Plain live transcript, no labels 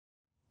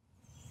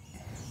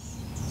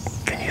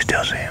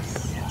see him.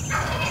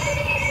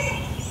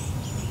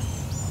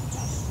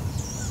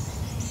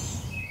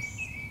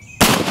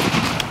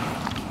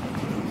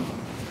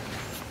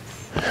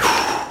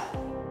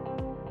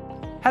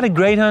 Had a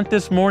great hunt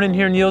this morning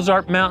here in the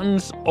Ozark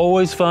Mountains.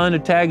 Always fun to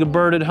tag a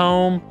bird at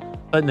home.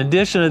 But in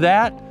addition to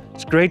that,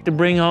 it's great to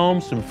bring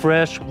home some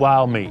fresh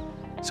wild meat.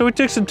 So we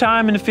took some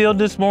time in the field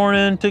this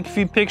morning, took a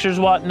few pictures,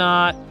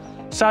 whatnot.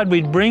 Decided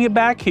we'd bring it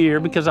back here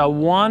because I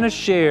want to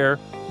share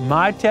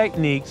my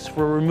techniques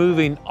for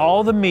removing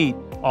all the meat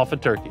off a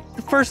turkey.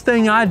 The first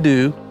thing I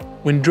do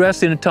when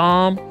dressing a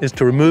tom is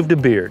to remove the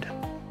beard.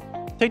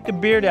 Take the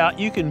beard out,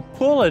 you can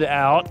pull it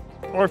out,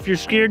 or if you're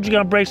scared you're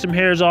gonna break some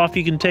hairs off,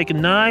 you can take a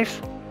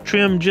knife,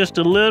 trim just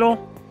a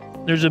little.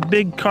 There's a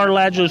big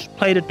cartilaginous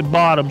plate at the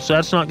bottom, so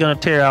that's not gonna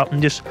tear out,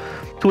 and just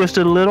twist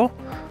it a little,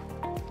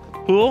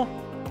 pull,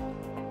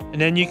 and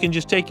then you can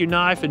just take your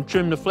knife and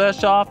trim the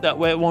flesh off. That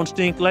way it won't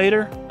stink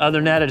later. Other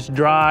than that, it's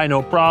dry,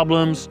 no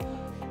problems.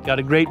 Got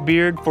a great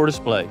beard for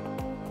display.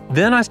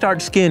 Then I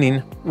start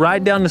skinning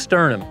right down the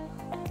sternum.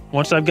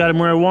 Once I've got him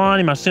where I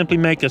want him, I simply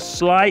make a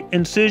slight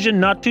incision,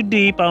 not too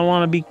deep. I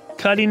want to be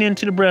cutting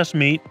into the breast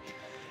meat.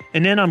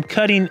 And then I'm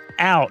cutting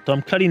out.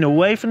 I'm cutting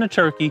away from the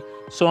turkey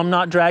so I'm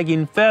not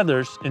dragging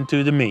feathers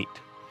into the meat.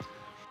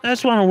 I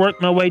just want to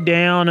work my way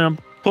down, and I'm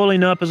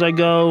pulling up as I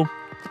go.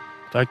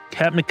 If I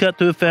happen to cut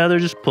through a feather,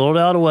 just pull it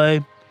out of the way.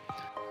 And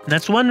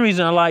that's one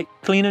reason I like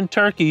cleaning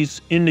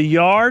turkeys in the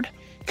yard,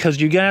 because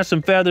you're gonna have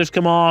some feathers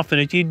come off,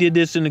 and if you did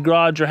this in the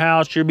garage or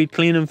house, you'll be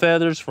cleaning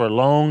feathers for a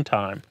long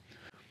time.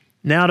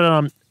 Now that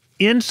I'm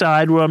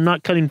inside where I'm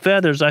not cutting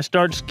feathers, I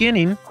start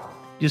skinning,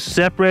 just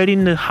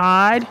separating the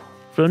hide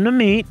from the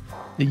meat.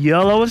 The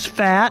yellow is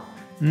fat,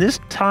 and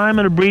this time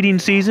of the breeding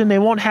season, they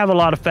won't have a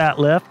lot of fat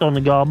left on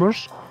the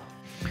gobblers.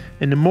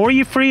 And the more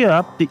you free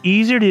up, the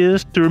easier it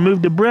is to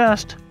remove the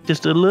breast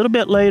just a little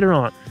bit later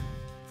on.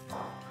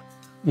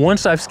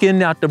 Once I've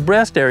skinned out the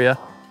breast area,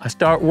 I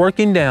start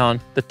working down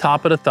the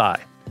top of the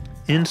thigh.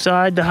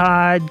 Inside the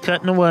hide,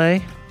 cutting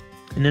away,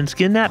 and then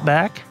skin that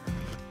back.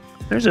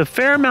 There's a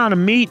fair amount of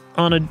meat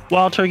on a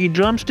wild turkey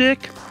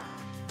drumstick,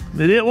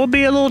 but it will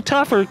be a little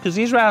tougher because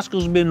these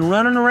rascals have been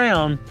running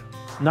around,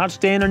 not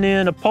standing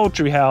in a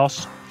poultry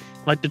house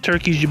like the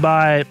turkeys you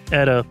buy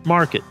at a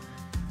market.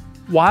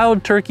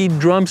 Wild turkey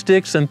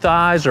drumsticks and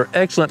thighs are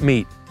excellent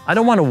meat. I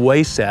don't want to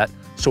waste that,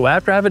 so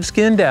after I have it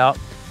skinned out,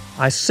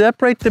 I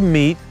separate the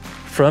meat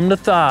from the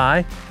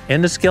thigh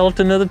and the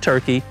skeleton of the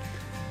turkey,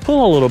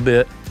 pull a little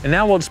bit, and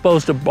now we'll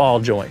expose the ball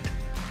joint.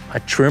 I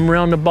trim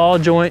around the ball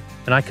joint,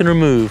 and I can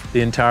remove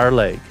the entire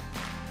leg.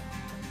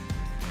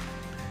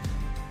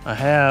 I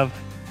have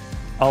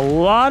a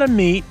lot of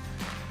meat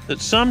that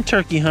some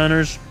turkey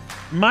hunters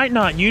might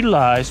not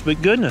utilize,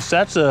 but goodness,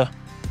 that's a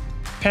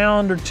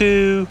pound or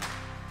two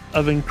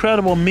of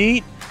incredible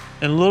meat.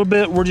 And a little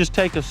bit, we'll just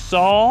take a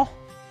saw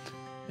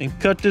and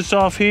cut this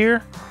off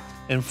here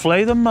and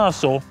flay the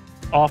muscle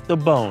off the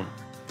bone.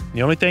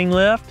 The only thing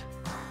left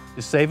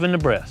is saving the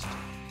breast.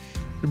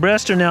 The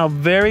breasts are now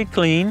very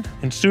clean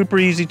and super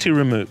easy to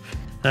remove.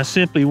 I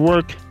simply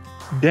work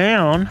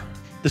down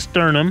the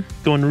sternum,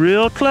 going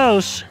real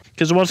close,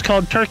 because what's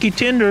called turkey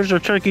tenders or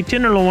turkey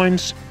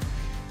tenderloins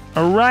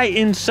are right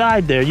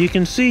inside there. You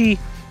can see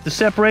the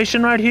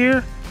separation right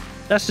here.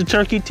 That's the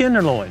turkey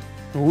tenderloin.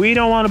 We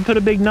don't want to put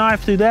a big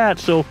knife through that,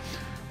 so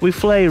we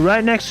flay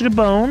right next to the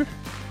bone,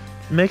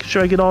 making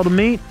sure I get all the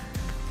meat.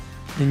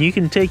 And you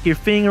can take your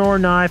finger or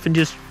knife and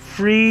just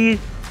free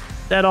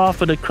that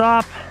off of the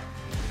crop,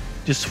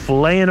 just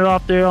filleting it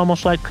off there,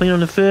 almost like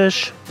cleaning a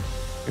fish.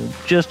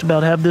 Just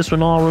about have this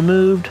one all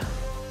removed.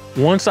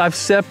 Once I've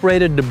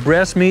separated the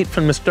breast meat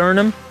from the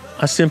sternum,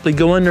 I simply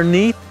go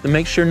underneath to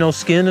make sure no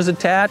skin is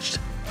attached,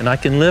 and I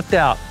can lift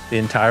out the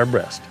entire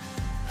breast.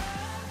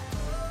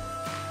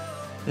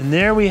 And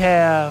there we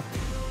have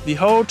the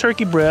whole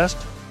turkey breast,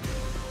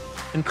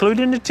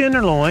 including the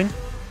tenderloin.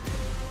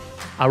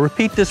 I'll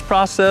repeat this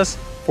process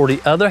for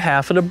the other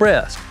half of the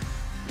breast.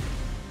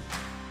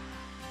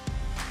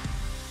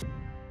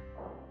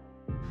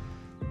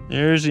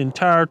 There's the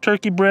entire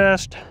turkey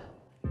breast.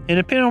 And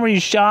depending on where you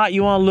shot,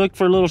 you want to look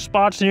for little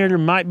spots in here. There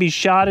might be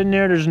shot in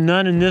there. There's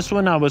none in this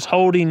one. I was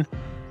holding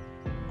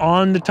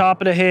on the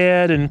top of the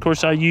head, and of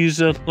course I use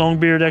a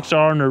Longbeard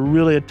XR, and they're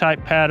really a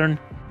tight pattern.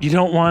 You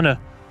don't want to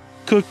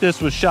cook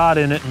this with shot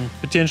in it and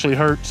potentially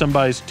hurt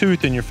somebody's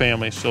tooth in your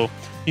family. So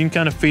you can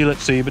kind of feel it,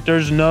 see, but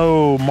there's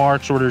no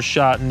marks where there's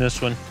shot in this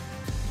one.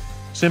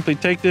 Simply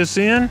take this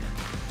in,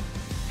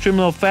 trim a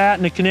little fat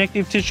and the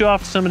connective tissue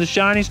off some of the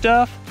shiny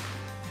stuff.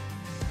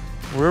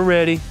 We're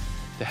ready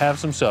to have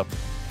some supper.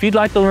 If you'd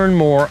like to learn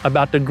more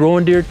about the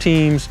Growing Deer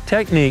team's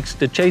techniques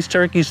to chase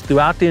turkeys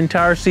throughout the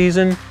entire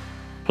season,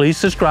 please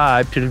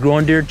subscribe to the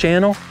Growing Deer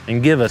channel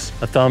and give us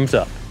a thumbs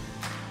up.